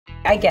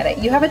I get it.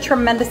 You have a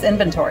tremendous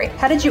inventory.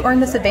 How did you earn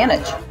this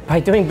advantage?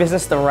 By doing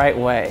business the right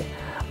way.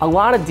 A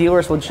lot of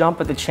dealers will jump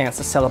at the chance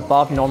to sell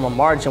above normal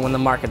margin when the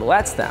market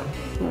lets them.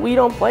 We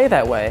don't play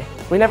that way.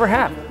 We never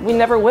have. We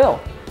never will.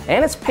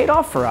 And it's paid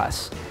off for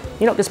us.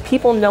 You know, because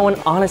people know an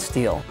honest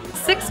deal.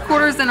 6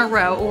 quarters in a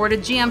row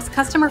awarded GM's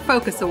Customer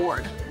Focus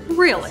Award.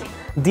 Really?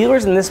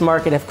 Dealers in this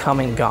market have come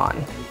and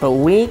gone, but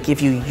we give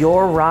you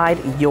your ride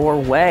your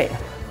way.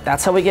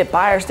 That's how we get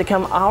buyers to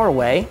come our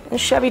way, and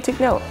Chevy took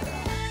note.